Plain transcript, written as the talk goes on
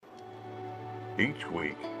Each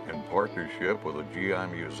week, in partnership with the GI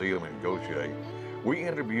Museum in Goshen, we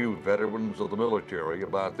interview veterans of the military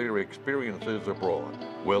about their experiences abroad.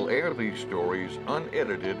 We'll air these stories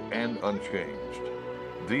unedited and unchanged.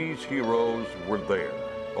 These heroes were there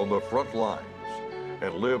on the front lines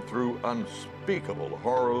and lived through unspeakable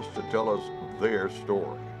horrors to tell us their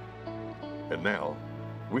story. And now,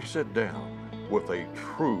 we sit down with a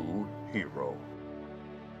true hero.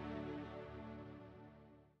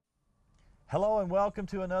 Hello and welcome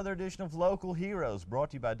to another edition of Local Heroes, brought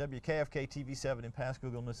to you by WKFK TV7 in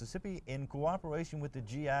Pascagoula, Mississippi, in cooperation with the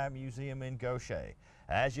GI Museum in Goshen.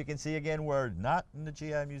 As you can see again, we're not in the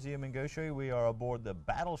GI Museum in Goshen. We are aboard the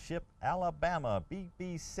Battleship Alabama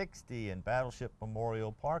BB-60 in Battleship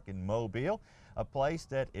Memorial Park in Mobile, a place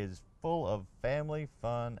that is full of family,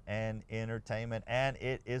 fun, and entertainment, and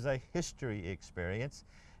it is a history experience.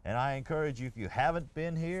 And I encourage you, if you haven't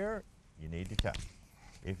been here, you need to come.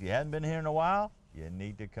 If you hadn't been here in a while, you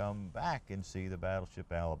need to come back and see the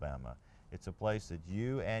Battleship Alabama. It's a place that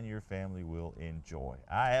you and your family will enjoy.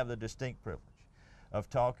 I have the distinct privilege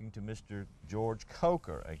of talking to Mr. George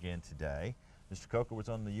Coaker again today. Mr. Coaker was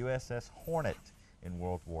on the USS Hornet in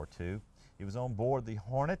World War II. He was on board the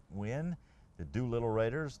Hornet when the Doolittle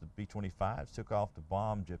Raiders, the B-25s, took off to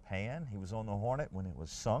bomb Japan. He was on the Hornet when it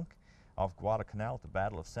was sunk off Guadalcanal at the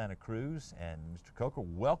Battle of Santa Cruz. And Mr. Coaker,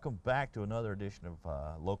 welcome back to another edition of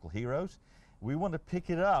Local Heroes. We want to pick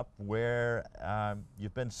it up where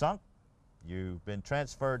you've been sunk, you've been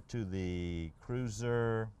transferred to the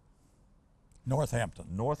cruiser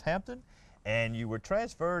Northampton, and you were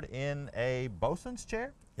transferred in a bosun's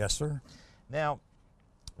chair? Yes, sir. Now,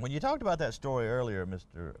 when you talked about that story earlier,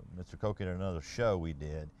 Mr. Coaker, in another show we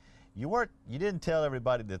did, you didn't tell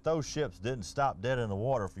everybody that those ships didn't stop dead in the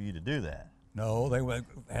water for you to do that. No, they would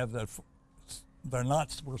have their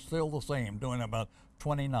knots were still the same, doing about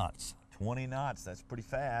 20 knots. 20 knots, that's pretty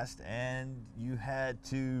fast, and you had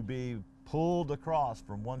to be pulled across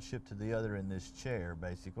from one ship to the other in this chair,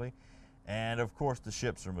 basically. And of course the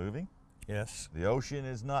ships are moving. Yes. The ocean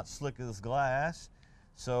is not slick as glass,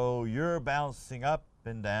 so you're bouncing up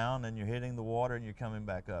and down and you're hitting the water and you're coming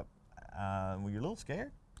back up. Were you a little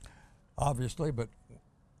scared? Obviously, but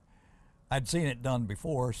I'd seen it done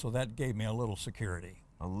before, so that gave me a little security.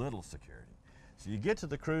 A little security. So you get to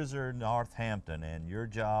the cruiser Northampton, and your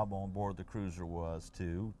job on board the cruiser was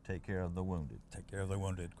to take care of the wounded. Take care of the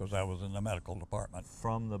wounded, because I was in the medical department.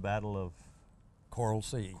 From the Battle of Coral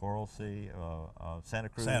Sea. Santa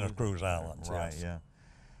Cruz. Santa Cruz Islands, right, yes. Yeah.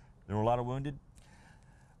 There were a lot of wounded?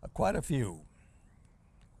 Quite a few.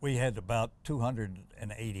 We had about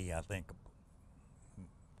 280, I think,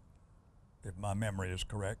 if my memory is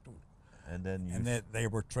correct. And then they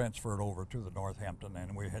were transferred over to the Northampton,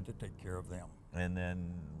 and we had to take care of them. And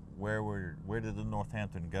then where did the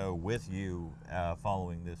Northampton go with you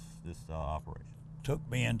following this operation? Took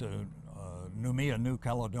me into Noumea, New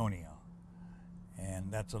Caledonia,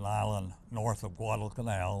 and that's an island north of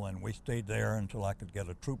Guadalcanal, and we stayed there until I could get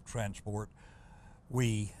a troop transport.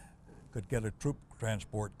 We could get a troop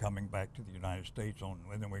transport coming back to the United States,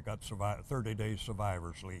 and then we got 30 days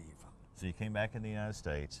survivor's leave. So you came back in the United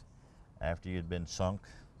States after you had been sunk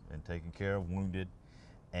and taken care of, wounded,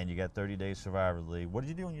 and you got 30 days survivor's leave. What did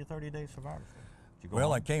you do in your 30 days survivor's leave?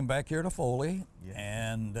 Well, I came back here to Foley,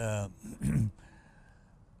 yeah, and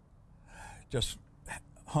just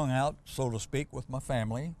hung out, so to speak, with my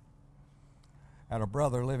family. Had a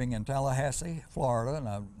brother living in Tallahassee, Florida, and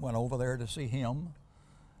I went over there to see him.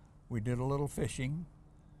 We did a little fishing,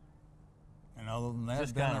 and other than that,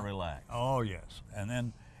 just kind of relaxed. Oh yes, and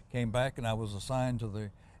then came back, and I was assigned to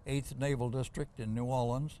the 8th Naval District in New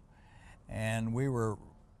Orleans, and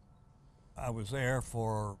I was there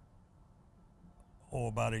for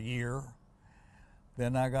about a year.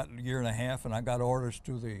 Then I got a year and a half, and I got orders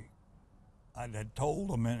I had told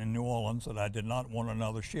them in New Orleans that I did not want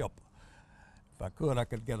another ship. If I could,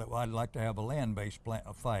 I'd like to have a land-based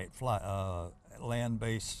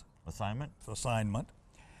land-based assignment.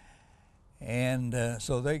 And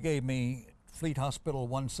so they gave me Fleet Hospital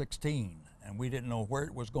 116, and we didn't know where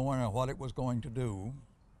it was going or what it was going to do.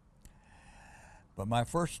 But my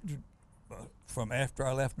first, from after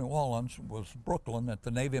I left New Orleans, was Brooklyn at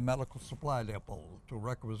the Navy Medical Supply Depot to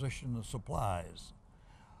requisition the supplies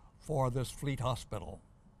for this Fleet Hospital,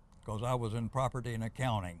 because I was in property and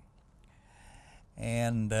accounting.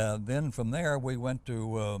 And then from there we went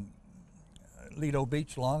to Lido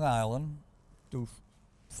Beach, Long Island, to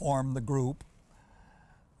form the group.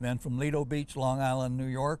 Then from Lido Beach, Long Island, New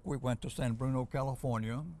York, we went to San Bruno,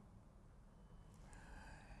 California.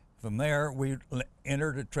 From there, we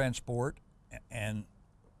entered a transport and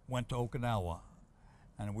went to Okinawa.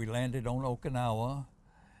 and we landed on Okinawa.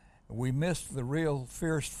 We missed the real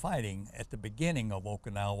fierce fighting at the beginning of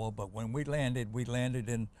Okinawa, but when we landed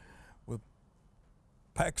in with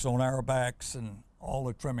packs on our backs and all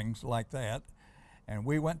the trimmings like that. And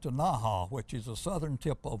we went to Naha, which is the southern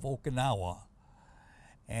tip of Okinawa.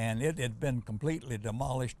 And it had been completely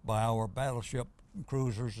demolished by our battleship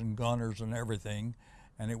cruisers and gunners and everything,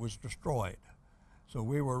 and it was destroyed. So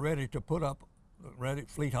we were ready to put up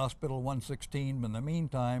Fleet Hospital 116, but in the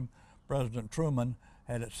meantime, President Truman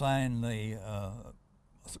had signed the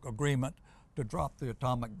agreement to drop the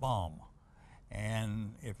atomic bomb.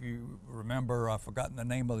 And if you remember, I've forgotten the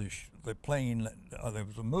name of the plane. There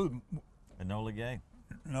was a movie. Enola Gay?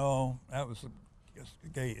 No, that was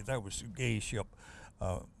a gay ship.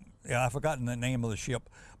 Yeah, I've forgotten the name of the ship.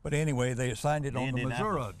 But anyway, they assigned it on the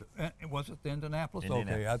Missouri. Was it the Indianapolis?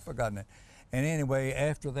 Okay, I'd forgotten it. And anyway,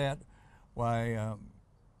 after that, why,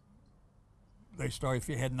 they started, if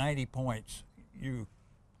you had 90 points, you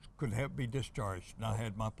could be discharged. And I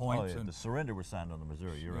had my points. Oh, yeah, and the surrender was signed on the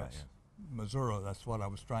Missouri, you're right. Yeah. Missouri, that's what I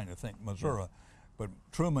was trying to think, Missouri. Yeah. But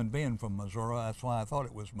Truman being from Missouri, that's why I thought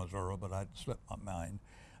it was Missouri, but I'd slipped my mind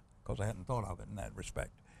because I hadn't thought of it in that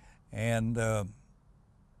respect. And a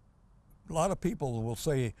lot of people will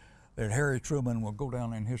say that Harry Truman will go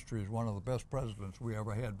down in history as one of the best presidents we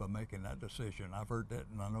ever had by making that decision. I've heard that,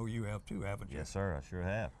 and I know you have too, haven't you? Yes, sir, I sure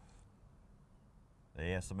have.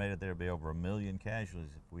 They estimated there'd be over 1 million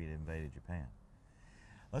casualties if we'd invaded Japan.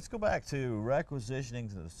 Let's go back to requisitioning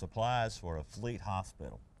the supplies for a fleet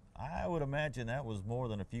hospital. I would imagine that was more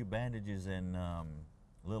than a few bandages and a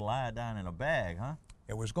little iodine in a bag, huh?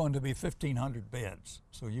 It was going to be 1,500 beds.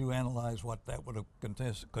 So you analyze what that would have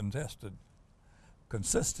consisted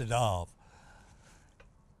of.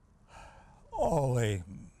 All the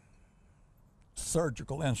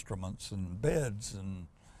surgical instruments and beds and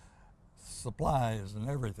supplies and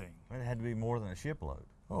everything. It had to be more than a shipload.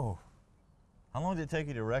 Oh. How long did it take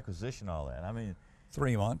you to requisition all that? I mean,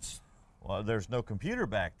 3 months. Well, there's no computer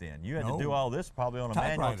back then. You had to do all this probably on a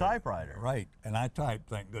manual typewriter. Right, and I typed,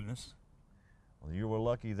 thank goodness. Well, you were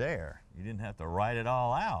lucky there. You didn't have to write it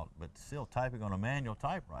all out, but still typing on a manual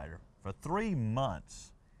typewriter for 3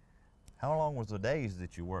 months. How long was the days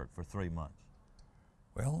that you worked for 3 months?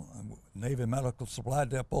 Well, Navy Medical Supply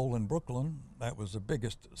Depot in Brooklyn, that was the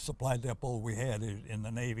biggest supply depot we had in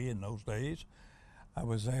the Navy in those days. I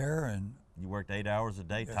was there and... You worked 8 hours a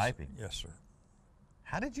day typing? Yes, sir.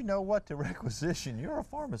 How did you know what to requisition? You're a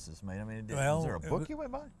pharmacist, man. I mean, was there a book you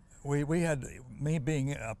went by? We had, me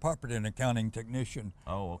being a property and accounting technician.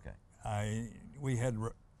 Oh, okay. We had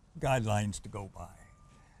guidelines to go by.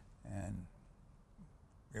 And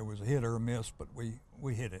it was a hit or a miss, but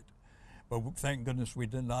we hit it. But thank goodness we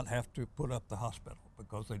did not have to put up the hospital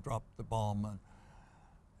because they dropped the bomb, and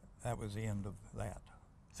that was the end of that.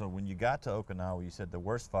 So when you got to Okinawa, you said the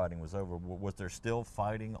worst fighting was over. Was there still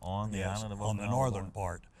fighting on the island of Okinawa? On the northern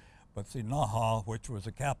part. But see, Naha, which was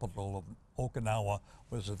the capital of Okinawa,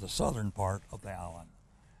 was at the southern part of the island.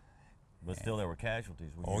 But still there were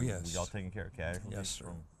casualties. Yes. Were y'all taking care of casualties? Yes,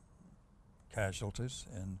 sir. Casualties.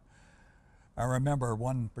 And I remember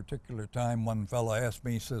one particular time one fellow asked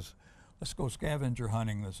me, he says, let's go scavenger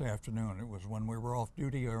hunting this afternoon. It was when we were off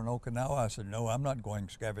duty here in Okinawa. I said, no, I'm not going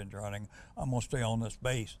scavenger hunting. I'm going to stay on this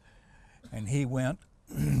base. And he went,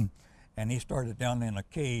 and he started down in a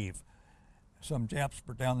cave. Some Japs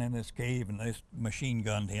were down in this cave, and they machine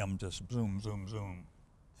gunned him, just zoom, zoom, zoom.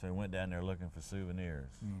 So he went down there looking for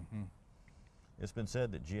souvenirs. Mm-hmm. It's been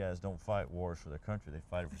said that GIs don't fight wars for their country, they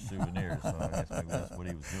fight it for souvenirs, so I guess maybe that's what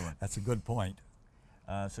he was doing. That's a good point.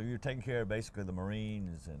 So you're taking care of basically the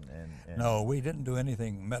Marines and No, we didn't do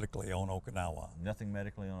anything medically on Okinawa. Nothing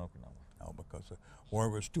medically on Okinawa? No, because the war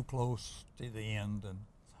was too close to the end, and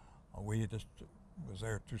we just was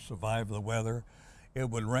there to survive the weather. It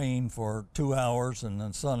would rain for 2 hours, and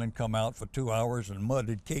the sun would come out for 2 hours, and mud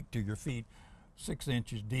would cake to your feet 6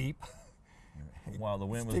 inches deep. While the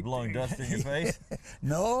wind was blowing dust in your face?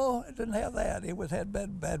 No, it didn't have that. It had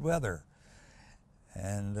bad weather.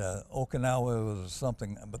 And Okinawa was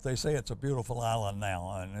something, but they say it's a beautiful island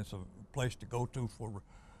now, and it's a place to go to for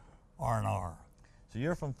R&R. So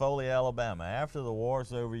you're from Foley, Alabama. After the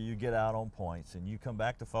war's over, you get out on points, and you come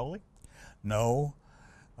back to Foley? No.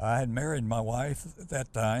 I had married my wife at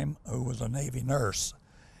that time, who was a Navy nurse,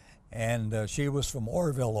 and she was from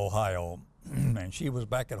Orrville, Ohio, and she was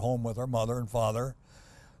back at home with her mother and father.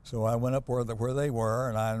 So I went up where they were,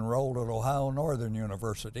 and I enrolled at Ohio Northern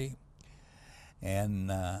University and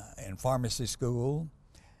in pharmacy school,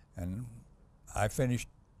 and I finished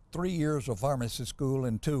 3 years of pharmacy school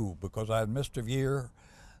in 2 because I had missed a year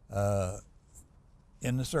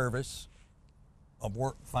in the service of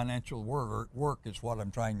work, financial work is what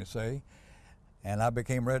I'm trying to say. And I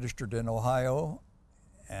became registered in Ohio,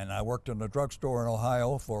 and I worked in a drugstore in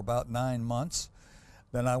Ohio for about 9 months.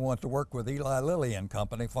 Then I went to work with Eli Lilly and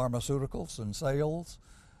Company, pharmaceuticals and sales.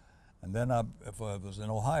 And then I was in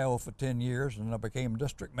Ohio for 10 years, and I became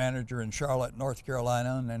district manager in Charlotte, North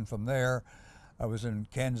Carolina, and then from there I was in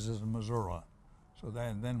Kansas and Missouri. So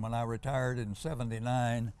then when I retired in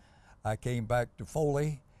 '79, I came back to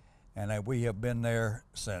Foley, and we have been there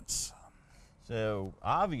since. So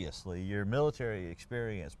obviously your military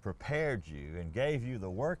experience prepared you and gave you the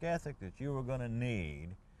work ethic that you were going to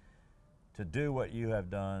need to do what you have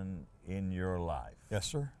done in your life. Yes,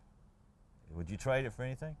 sir. Would you trade it for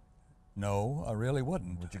anything? No, I really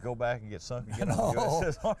wouldn't. Would you go back and get sunk again No, on the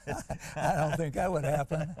USS Hornet? I don't think that would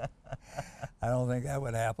happen. I don't think that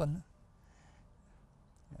would happen.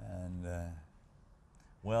 And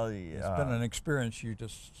well, it's been an experience you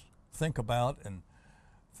just think about and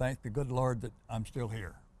thank the good Lord that I'm still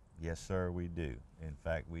here. Yes, sir, we do. In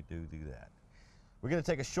fact, we do that. We're going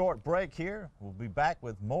to take a short break here. We'll be back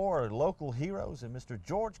with more local heroes and Mr.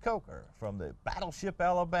 George Coaker from the Battleship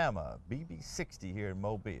Alabama, BB-60 here in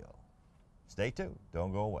Mobile. Stay tuned.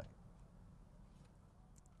 Don't go away.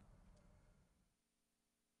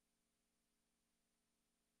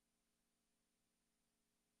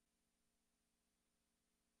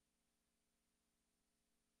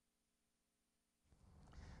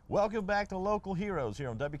 Welcome back to Local Heroes here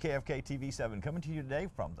on WKFK TV7, coming to you today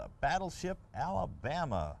from the Battleship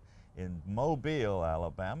Alabama in Mobile,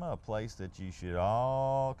 Alabama, a place that you should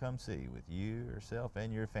all come see with you, yourself,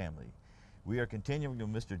 and your family. We are continuing with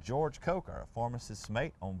Mr. George Coaker, a pharmacist's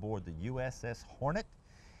mate on board the USS Hornet.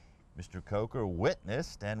 Mr. Coaker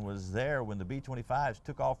witnessed and was there when the B-25s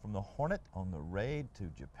took off from the Hornet on the raid to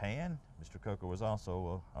Japan. Mr. Coaker was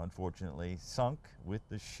also, unfortunately, sunk with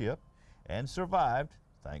the ship and survived,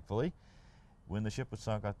 thankfully, when the ship was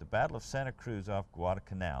sunk at the Battle of Santa Cruz off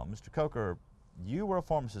Guadalcanal. Mr. Coaker, you were a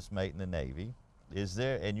pharmacist mate in the Navy.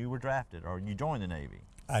 And you were drafted, or you joined the Navy?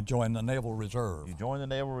 I joined the Naval Reserve. You joined the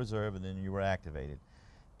Naval Reserve, and then you were activated.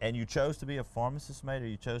 And you chose to be a pharmacist mate, or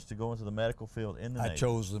you chose to go into the medical field in the Navy? I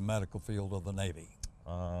chose the medical field of the Navy.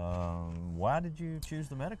 Why did you choose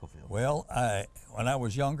the medical field? Well, when I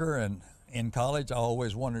was younger and in college, I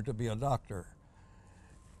always wanted to be a doctor.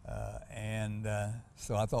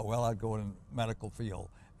 So I thought, well, I'd go in the medical field.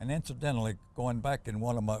 And incidentally, going back in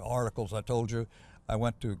one of my articles I told you, I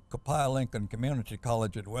went to Copiah Lincoln Community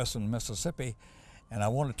College at Wesson, Mississippi, and I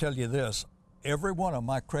want to tell you this, every one of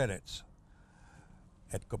my credits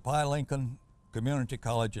at Copiah Lincoln Community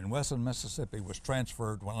College in Wesson, Mississippi was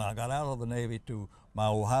transferred when I got out of the Navy to my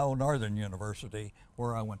Ohio Northern University,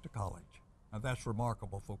 where I went to college. Now that's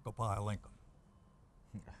remarkable for Copiah Lincoln.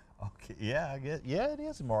 Okay, yeah, I guess, yeah, it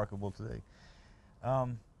is remarkable today.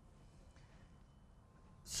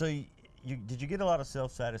 So did you get a lot of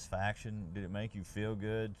self-satisfaction? Did it make you feel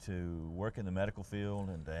good to work in the medical field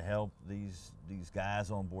and to help these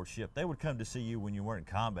guys on board ship? They would come to see you when you weren't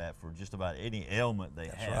in combat for just about any ailment they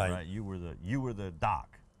had, right? You were the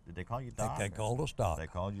doc. Did they call you doc? They called us doc. They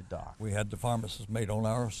called you doc. We had the pharmacist mate on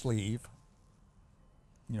our sleeve,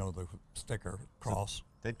 you know, the sticker cross. So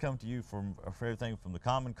they'd come to you for everything from the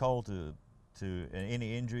common cold to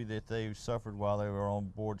any injury that they suffered while they were on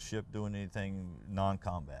board ship doing anything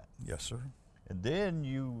non-combat. Yes, sir. And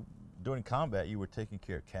then during combat, you were taking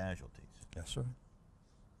care of casualties. Yes, sir.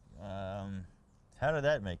 How did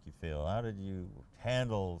that make you feel? How did you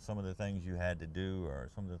handle some of the things you had to do,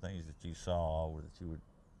 or some of the things that you saw or that you were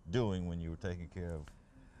doing when you were taking care of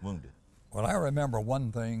wounded? Well, I remember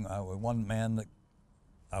one thing, one man that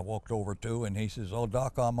I walked over to, and he says, "Oh,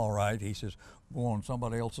 Doc, I'm all right." He says, "Go on,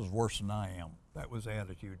 somebody else is worse than I am." That was the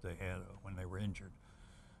attitude they had when they were injured.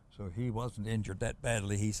 So he wasn't injured that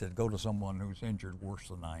badly. He said, "Go to someone who's injured worse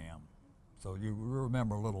than I am." So you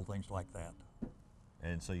remember little things like that.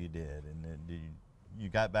 And so you did, and then you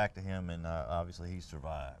got back to him, and obviously he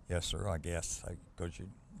survived. Yes, sir, I guess, because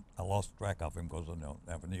I lost track of him because I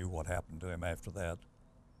never knew what happened to him after that.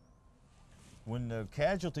 When the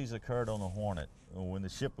casualties occurred on the Hornet, when the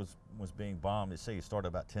ship was being bombed, they say it started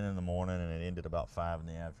about 10 in the morning and it ended about 5 in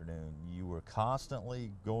the afternoon. You were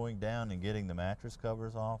constantly going down and getting the mattress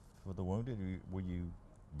covers off for the wounded? Were you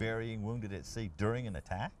burying wounded at sea during an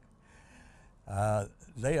attack?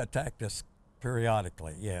 They attacked us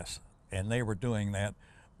periodically, yes, and they were doing that.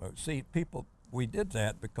 But see, we did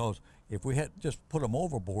that because if we had just put them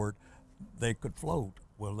overboard, they could float.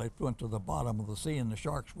 Well, they went to the bottom of the sea and the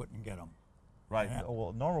sharks wouldn't get them. Right. Yeah.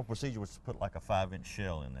 Well, normal procedure was to put like a 5-inch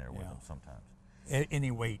shell in there with them sometimes. Any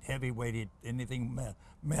weight, heavy weighted, anything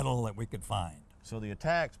metal that we could find. So the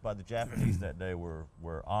attacks by the Japanese that day were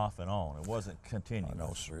off and on. It wasn't continuous.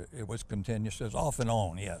 No, sir. It was continuous. It was off and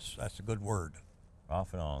on. Yes, that's a good word.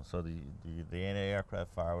 Off and on. So the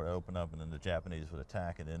anti-aircraft fire would open up, and then the Japanese would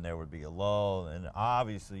attack, and then there would be a lull. And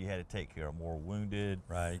obviously, you had to take care of more wounded.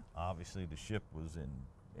 Right. Obviously, the ship was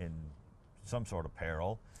in some sort of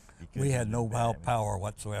peril. We had no power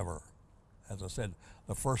whatsoever. As I said,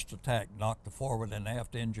 the first attack knocked the forward and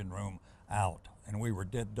aft engine room out, and we were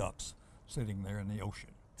dead ducks sitting there in the ocean.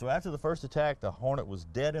 So after the first attack, the Hornet was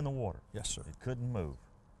dead in the water. Yes, sir. It couldn't move.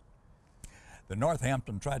 The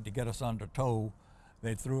Northampton tried to get us under tow.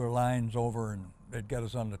 They threw her lines over and they'd get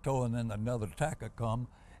us under tow, and then another attack would come,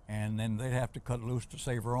 and then they'd have to cut loose to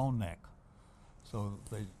save her own neck. So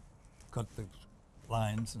they cut the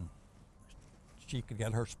lines, and she could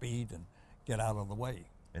get her speed and get out of the way.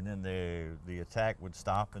 And then the attack would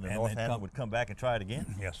stop, and the Northampton would come back and try it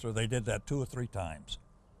again? Yes, sir. They did that 2 or 3 times.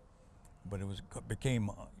 But it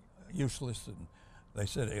became useless, and they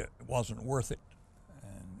said it wasn't worth it,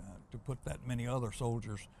 and to put that many other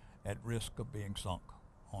soldiers at risk of being sunk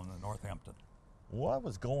on the Northampton. What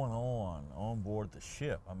was going on board the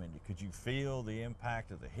ship? I mean, could you feel the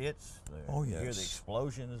impact of the hits? Oh, yes. Hear the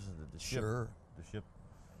explosions of the ship? Sure. The ship.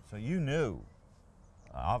 So you knew,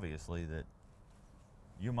 obviously, that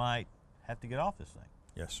you might have to get off this thing.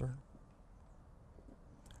 Yes, sir.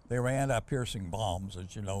 They were anti-piercing bombs,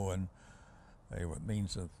 as you know, and it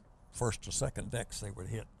means the first or second decks they would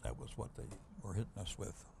hit. That was what they were hitting us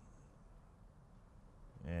with.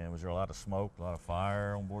 And was there a lot of smoke, a lot of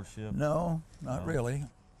fire on board ship? No, not really.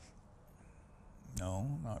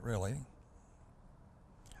 No, not really.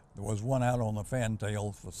 There was one out on the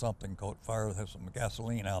fantail for something caught fire. There's some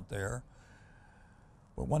gasoline out there.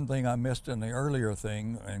 But one thing I missed in the earlier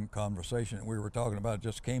thing in conversation that we were talking about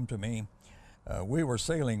just came to me. We were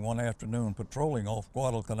sailing one afternoon, patrolling off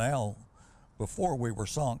Guadalcanal before we were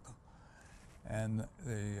sunk, and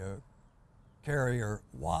the carrier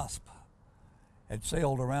Wasp had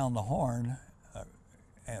sailed around the Horn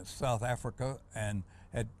in South Africa and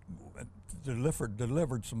had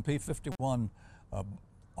delivered some P-51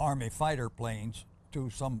 Army fighter planes to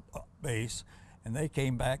some base, and they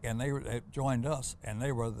came back and they joined us, and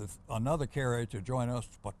they were another carrier to join us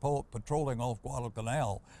patrolling off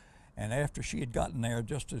Guadalcanal. And after she had gotten there,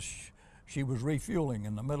 just as she was refueling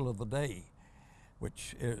in the middle of the day,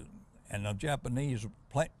 and a Japanese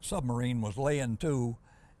submarine was laying to,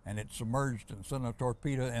 and it submerged and sent a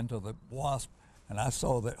torpedo into the Wasp, and I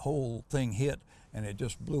saw that whole thing hit, and it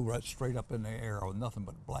just blew right straight up in the air with nothing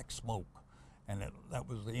but black smoke, and that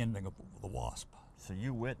was the ending of the Wasp. So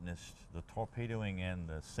you witnessed the torpedoing and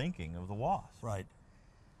the sinking of the Wasp. Right.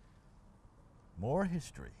 More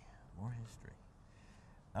history, more history.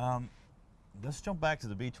 Let's jump back to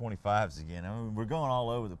the B-25s again. I mean, we're going all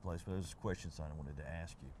over the place, but there's questions I wanted to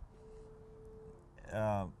ask you.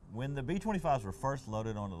 When the B-25s were first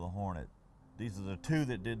loaded onto the Hornet, these are the 2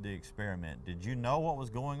 that did the experiment. Did you know what was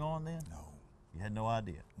going on then? No. You had no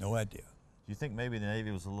idea? No idea. Do you think maybe the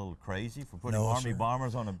Navy was a little crazy for putting No, Army sir.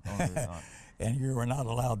 bombers on a And you were not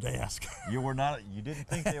allowed to ask. You were not. You didn't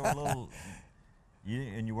think they were a little.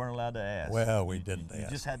 And you weren't allowed to ask. Well, we didn't You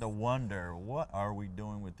ask. just had to wonder, what are we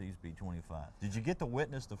doing with these B-25s? Did you get to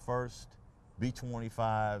witness the first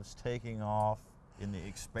B-25s taking off in the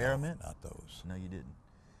experiment? No, not those. No, you didn't.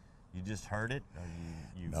 You just heard it? Or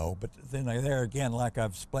you No, but then there again, like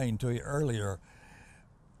I've explained to you earlier,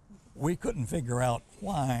 we couldn't figure out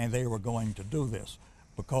why they were going to do this.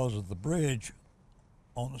 Because of the bridge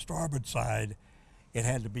on the starboard side, it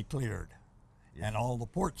had to be cleared. Yeah. And all the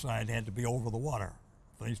port side had to be over the water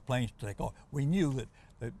for these planes to take off. We knew that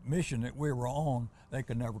the mission that we were on, they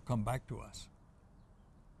could never come back to us.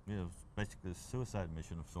 Yeah, it was basically a suicide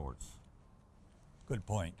mission of sorts. Good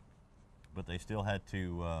point. But they still had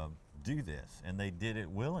to do this, and they did it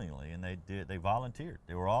willingly, and they volunteered.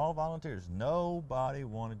 They were all volunteers. Nobody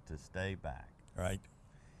wanted to stay back. Right.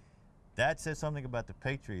 That says something about the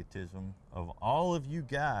patriotism of all of you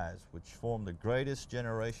guys, which formed the greatest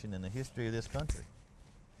generation in the history of this country.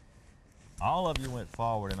 All of you went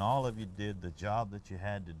forward, and all of you did the job that you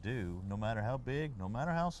had to do, no matter how big, no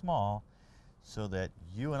matter how small, so that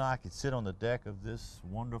you and I could sit on the deck of this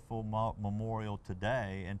wonderful memorial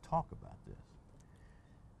today and talk about this.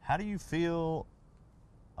 How do you feel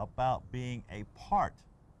about being a part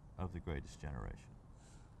of the greatest generation?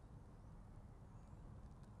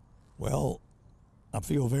 Well, I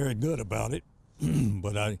feel very good about it,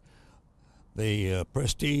 but the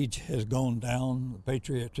prestige has gone down, the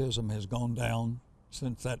patriotism has gone down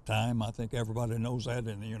since that time. I think everybody knows that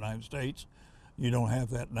in the United States. You don't have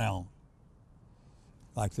that now.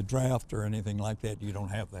 Like the draft or anything like that, you don't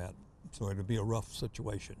have that. So it'd be a rough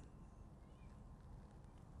situation.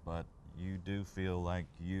 But you do feel like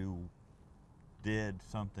you did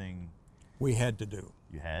something We had to do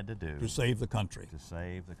you had to do to save the country. to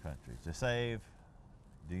save the country, to save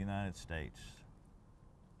the United States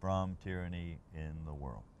from tyranny in the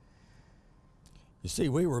world. You see,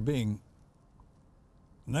 we were being,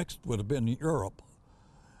 next would have been Europe.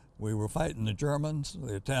 We were fighting the Germans,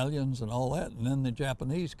 the Italians, and all that, and then the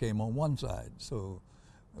Japanese came on one side. So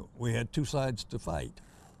we had two sides to fight.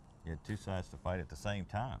 You had two sides to fight at the same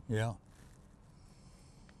time. Yeah.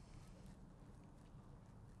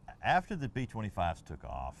 After the B-25s took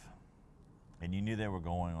off, and you knew they were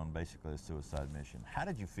going on basically a suicide mission, how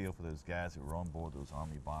did you feel for those guys who were on board those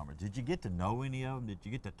Army bombers? Did you get to know any of them? Did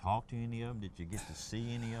you get to talk to any of them? Did you get to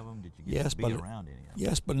see any of them? Did you get to be around any of them?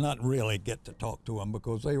 Yes, but not really get to talk to them,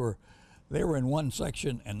 because they were in one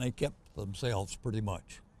section and they kept themselves pretty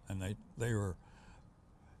much, and they were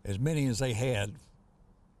as many as they had.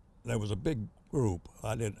 There was a big group.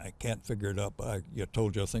 I can't figure it up. I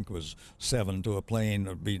told you I think it was 7 to a plane.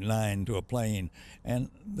 It'd be 9 to a plane,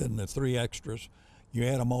 and then the 3 extras. You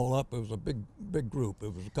add them all up, it was a big group.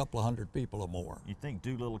 It was a couple of hundred people or more. You think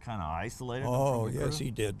Doolittle kind of isolated them Oh, from the yes, crew?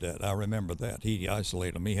 he did that. I remember that. He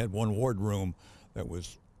isolated them. He had one wardroom that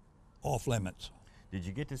was off limits. Did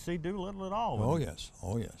you get to see Doolittle at all? Oh, yes.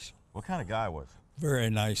 Oh, yes. What kind of guy was he? Very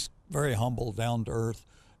nice, very humble, down to earth,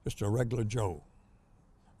 just a regular Joe.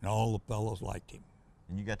 And all the fellows liked him.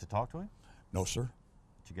 And you got to talk to him? No, sir.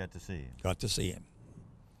 But you got to see him? Got to see him.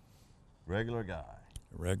 Regular guy.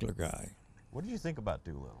 A regular guy. What did you think about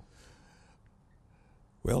Doolittle?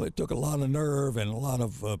 Well, it took a lot of nerve and a lot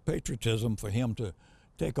of patriotism for him to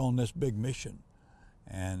take on this big mission.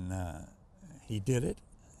 And he did it.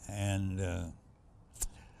 And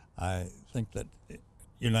I think that the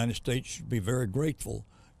United States should be very grateful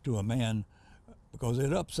to a man, because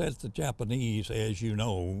it upsets the Japanese, as you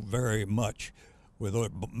know, very much, with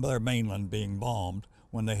their mainland being bombed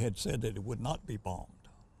when they had said that it would not be bombed.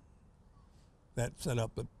 That set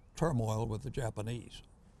up a turmoil with the Japanese.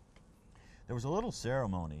 There was a little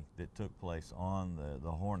ceremony that took place on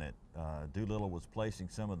the Hornet. Doolittle was placing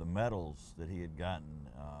some of the medals that he had gotten,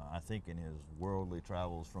 I think in his worldly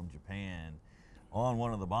travels from Japan, on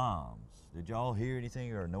one of the bombs. Did y'all hear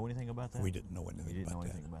anything or know anything about that? We didn't know anything about that. You didn't know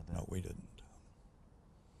anything about that? No, we didn't.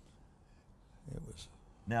 It was.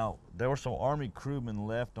 Now, there were some Army crewmen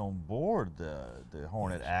left on board the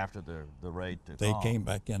Hornet after the raid took They off. came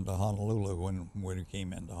back into Honolulu when we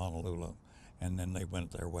came into Honolulu, and then they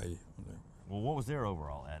went their way. Well, what was their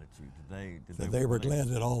overall attitude? They were glad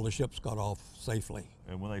that all the ships got off safely.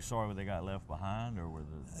 And were they sorry when they got left behind, or were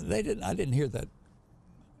They didn't. I didn't hear that.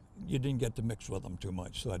 You didn't get to mix with them too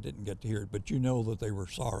much, so I didn't get to hear it. But you know that they were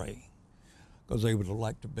sorry, because they would have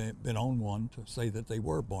liked to have been on one to say that they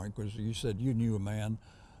were born, because you said you knew a man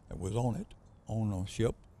that was on it, on a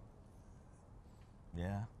ship.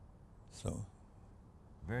 Yeah. So.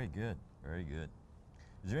 Very good, very good.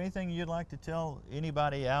 Is there anything you'd like to tell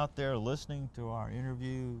anybody out there listening to our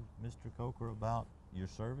interview, Mr. Coaker, about your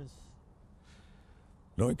service?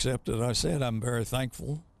 No, except that I said I'm very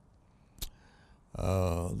thankful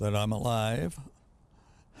that I'm alive.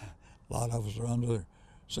 A lot of us are under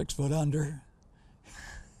 6 foot under.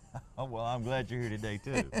 Oh, well, I'm glad you're here today,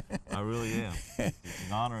 too. I really am. It's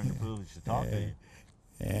an honor and a privilege to talk to you.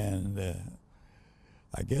 And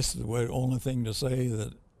I guess the only thing to say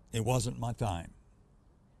that it wasn't my time.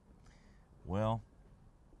 Well,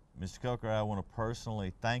 Mr. Coaker, I want to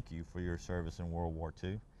personally thank you for your service in World War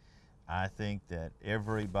II. I think that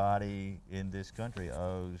everybody in this country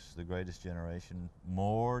owes the greatest generation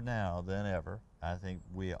more now than ever. I think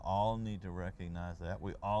we all need to recognize that.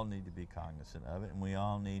 We all need to be cognizant of it, and we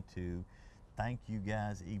all need to thank you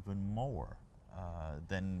guys even more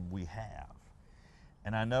than we have.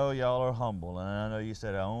 And I know y'all are humble, and I know you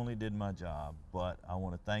said I only did my job, but I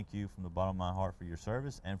want to thank you from the bottom of my heart for your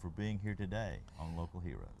service and for being here today on Local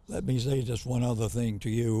Heroes. Let me say just one other thing to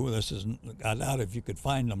you. This is, I doubt if you could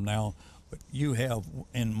find them now, but you have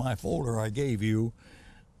in my folder I gave you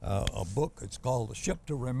a book. It's called A Ship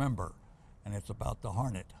to Remember, and it's about the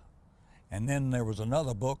Hornet. And then there was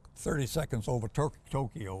another book, 30 Seconds Over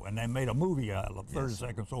Tokyo, and they made a movie out of 30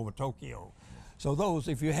 Seconds Over Tokyo. So those,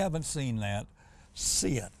 if you haven't seen that,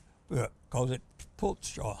 see it, because it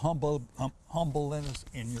puts your humbleness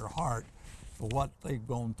in your heart for what they've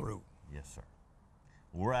gone through. Yes, sir.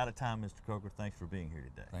 We're out of time, Mr. Coaker. Thanks for being here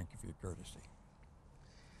today. Thank you for your courtesy.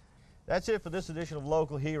 That's it for this edition of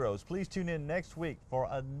Local Heroes. Please tune in next week for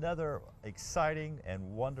another exciting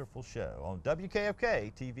and wonderful show on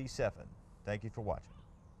WKFK TV 7. Thank you for watching.